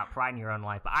lot about pride in your own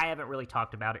life, but I haven't really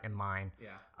talked about it in mine.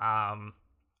 Yeah.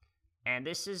 And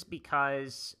this is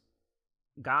because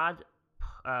God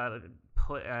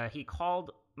he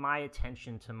called my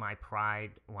attention to my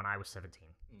pride when I was 17.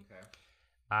 Okay.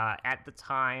 At the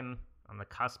time, on the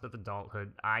cusp of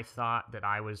adulthood, I thought that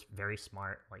I was very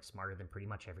smart, like smarter than pretty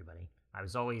much everybody. I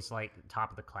was always like top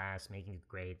of the class, making good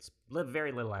grades.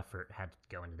 Very little effort had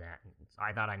to go into that.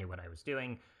 I thought I knew what I was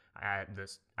doing. I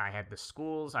had the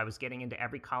schools. I was getting into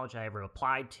every college I ever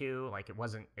applied to. Like it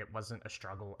wasn't a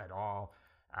struggle at all.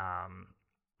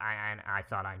 I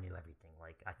thought I knew everything.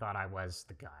 Like I thought I was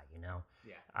the guy,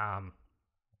 Yeah.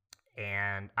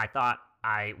 And I thought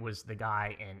I was the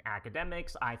guy in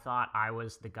academics. I thought I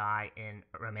was the guy in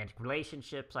romantic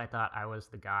relationships. I thought I was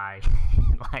the guy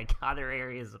in like other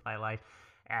areas of my life.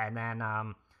 And then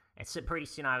pretty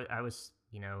soon I was,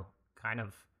 kind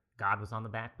of God was on the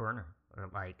back burner. Or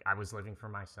like I was living for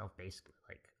myself basically.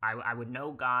 Like I would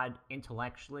know God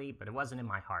intellectually, but it wasn't in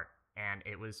my heart. And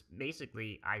it was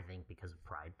basically, I think, because of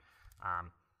pride.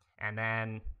 And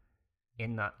then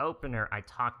in the opener, I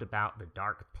talked about the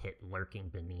dark pit lurking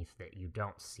beneath that you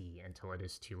don't see until it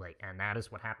is too late. And that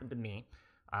is what happened to me.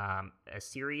 A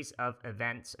series of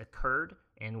events occurred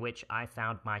in which I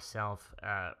found myself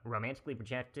romantically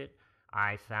rejected.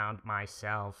 I found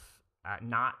myself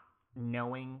not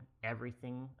knowing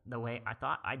everything the way I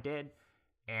thought I did.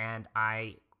 And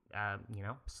I,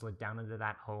 slid down into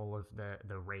that hole of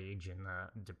the rage and the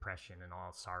depression and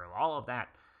all sorrow, all of that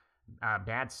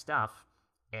bad stuff.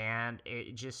 And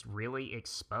it just really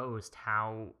exposed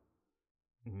how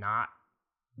not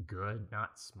good,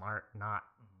 not smart, not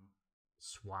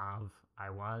suave I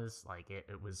was. Like it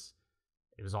was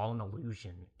all an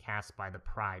illusion cast by the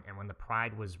pride. And when the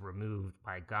pride was removed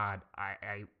by God,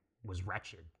 I was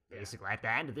wretched. Basically, at the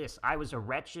end of this, I was a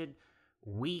wretched,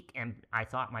 weak, and I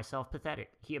thought myself pathetic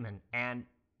human. And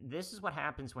this is what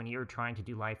happens when you're trying to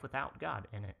do life without God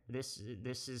in it. This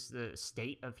is the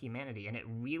state of humanity, and it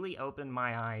really opened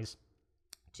my eyes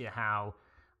to how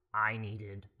I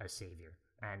needed a savior.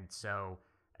 And so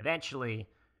eventually,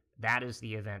 that is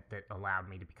the event that allowed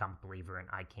me to become a believer, and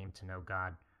I came to know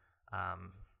God,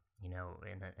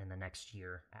 in the next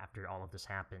year after all of this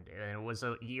happened. And it was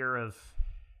a year of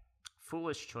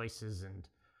foolish choices and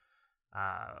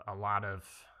a lot of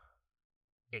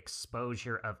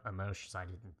exposure of emotions I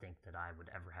didn't think that I would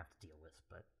ever have to deal with.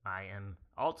 But I am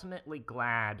ultimately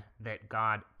glad that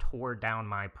God tore down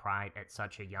my pride at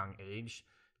such a young age,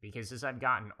 because as I've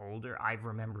gotten older, I've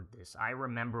remembered this. I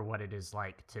remember what it is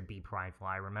like to be prideful.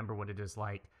 I remember what it is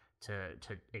like to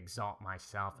exalt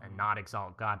myself and not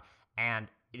exalt God. And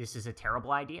this is a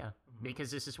terrible idea, because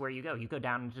this is where you go. You go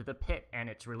down into the pit, and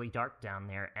it's really dark down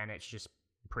there, and it's just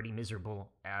pretty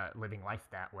miserable living life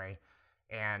that way.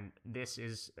 And this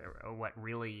is what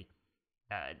really,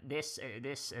 this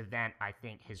event, I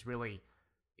think, has really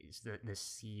is the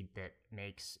seed that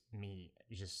makes me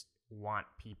just want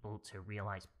people to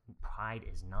realize pride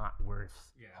is not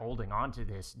worth holding on to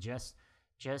this. Just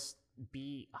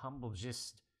be humble.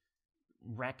 Just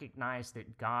recognize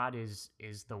that God is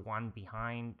the one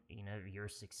behind, your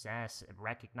success.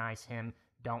 Recognize Him.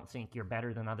 Don't think you're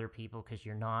better than other people, because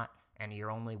you're not. And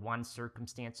you're only one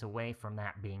circumstance away from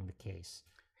that being the case.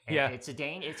 And it's a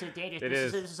danger.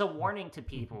 This is a warning to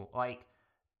people. Like,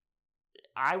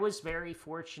 I was very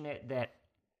fortunate that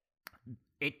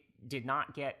it did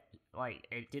not get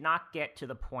to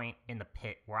the point in the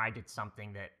pit where I did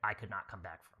something that I could not come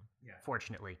back from. Yeah.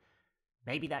 Fortunately,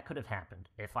 maybe that could have happened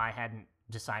if I hadn't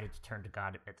decided to turn to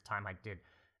God at the time I did.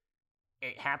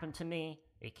 It happened to me.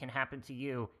 It can happen to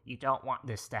you. You don't want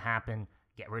this to happen.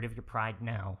 Get rid of your pride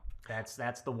now.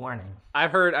 That's the warning.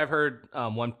 I've heard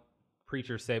one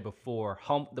preachers say before,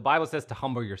 the Bible says to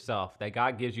humble yourself, that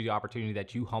God gives you the opportunity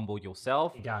that you humble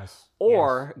yourself. He does.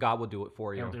 Or Yes. God will do it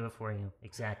for you. He'll do it for you.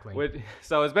 Exactly.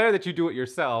 So it's better that you do it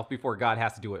yourself before God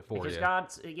has to do it for because you.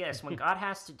 When God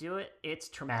has to do it, it's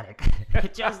traumatic.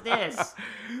 It just is.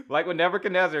 Like with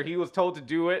Nebuchadnezzar, he was told to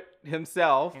do it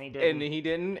himself, And he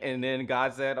didn't. And then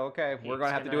God said, okay, we're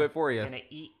going to have to do it for you. Gonna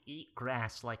eat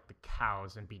grass like the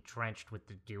cows and be drenched with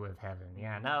the dew of heaven.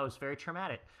 Yeah, no, it was very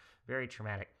traumatic. Very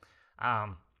traumatic.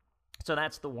 So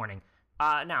that's the warning.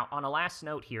 Now, on a last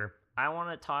note here, I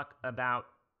want to talk about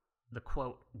the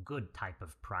quote good type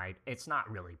of pride. It's not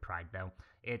really pride though.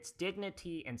 It's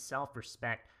dignity and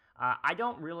self-respect. I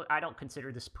don't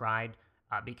consider this pride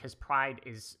because pride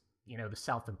is, the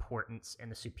self-importance and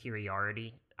the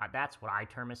superiority. That's what I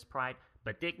term as pride.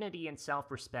 But dignity and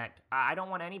self-respect, I don't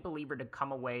want any believer to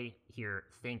come away here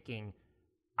thinking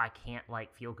I can't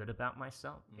feel good about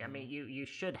myself. Mm-hmm. I mean, you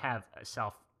should have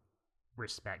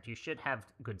self-respect. You should have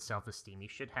good self-esteem. You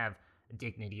should have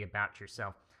dignity about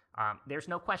yourself. There's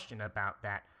no question about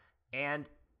that. And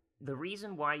the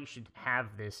reason why you should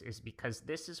have this is because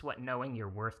this is what knowing your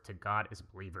worth to God as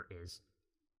a believer is.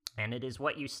 And it is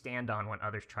what you stand on when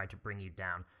others try to bring you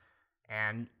down.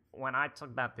 And when I talk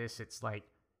about this, it's like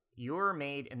you're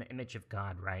made in the image of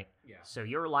God, right? Yeah. So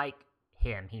you're like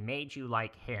him. He made you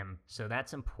like him. So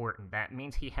that's important. That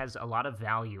means he has a lot of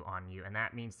value on you. And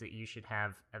that means that you should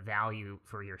have a value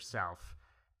for yourself.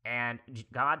 And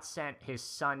God sent his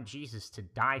son Jesus to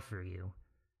die for you,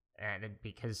 and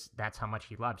because that's how much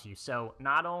he loves you. So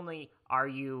not only are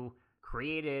you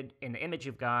created in the image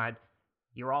of God,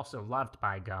 you're also loved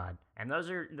by God. And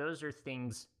those are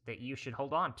things that you should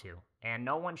hold on to. And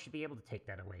no one should be able to take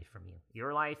that away from you.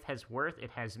 Your life has worth,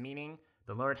 it has meaning.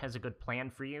 The Lord has a good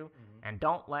plan for you. Mm-hmm. And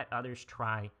don't let others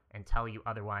try and tell you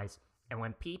otherwise. And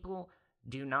when people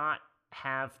do not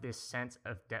have this sense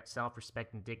of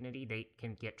self-respect and dignity, they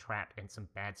can get trapped in some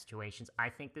bad situations. I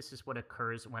think this is what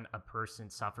occurs when a person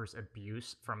suffers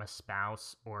abuse from a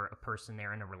spouse or a person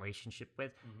they're in a relationship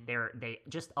with. Mm-hmm. They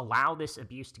just allow this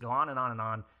abuse to go on and on and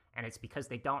on, and it's because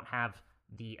they don't have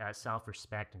the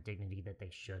self-respect and dignity that they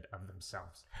should of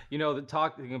themselves.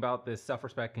 Talking about this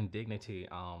self-respect and dignity,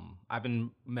 I've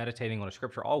been meditating on a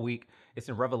scripture all week. It's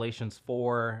in Revelations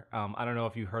 4. I don't know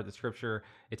if you heard the scripture.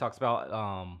 It talks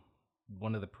about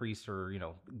one of the priests, or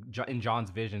in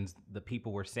John's visions, the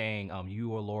people were saying,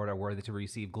 you, O Lord, are worthy to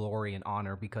receive glory and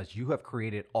honor because you have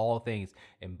created all things,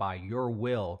 and by your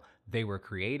will they were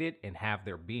created and have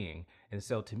their being. And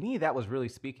so to me, that was really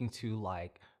speaking to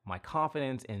my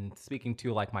confidence and speaking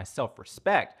to my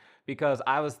self-respect, because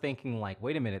I was thinking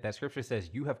wait a minute, that scripture says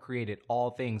you have created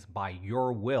all things by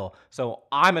your will. So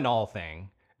I'm an all thing.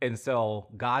 And so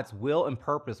God's will and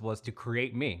purpose was to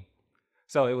create me.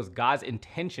 So it was God's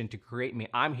intention to create me.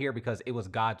 I'm here because it was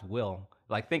God's will.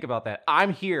 Think about that.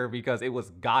 I'm here because it was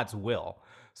God's will.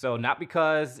 So not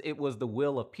because it was the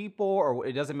will of people, or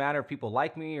it doesn't matter if people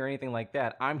like me or anything like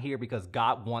that. I'm here because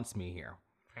God wants me here.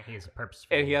 And he has a purpose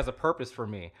for me. And me. he has a purpose for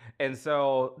me. And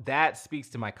so that speaks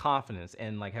to my confidence.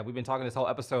 And have we been talking this whole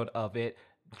episode of it,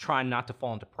 trying not to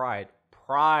fall into pride.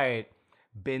 Pride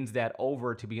bends that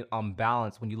over to be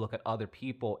unbalanced when you look at other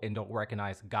people and don't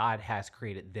recognize God has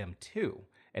created them too,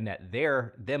 and that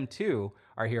them too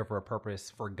are here for a purpose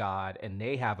for God, and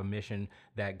they have a mission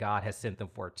that God has sent them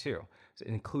for too, so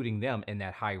including them in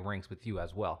that high ranks with you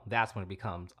as well. That's when it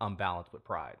becomes unbalanced with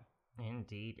pride.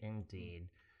 Indeed.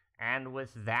 And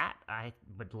with that, I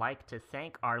would like to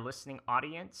thank our listening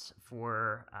audience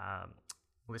for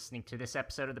listening to this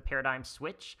episode of The Paradigm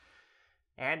Switch.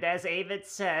 And as Avid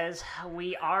says,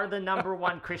 we are the number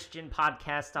one Christian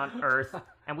podcast on earth,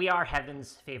 and we are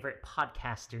heaven's favorite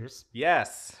podcasters.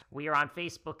 Yes. We are on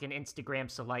Facebook and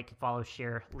Instagram, so follow,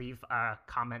 share, leave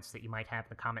comments that you might have in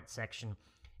the comment section.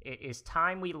 It is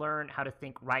time we learn how to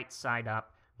think right side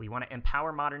up. We want to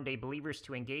empower modern-day believers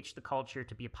to engage the culture,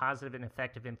 to be a positive and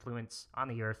effective influence on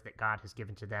the earth that God has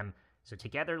given to them. So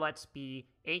together, let's be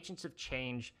agents of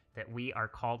change that we are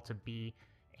called to be.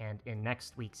 And in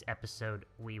next week's episode,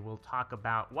 we will talk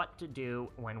about what to do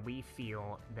when we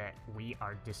feel that we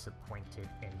are disappointed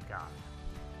in God.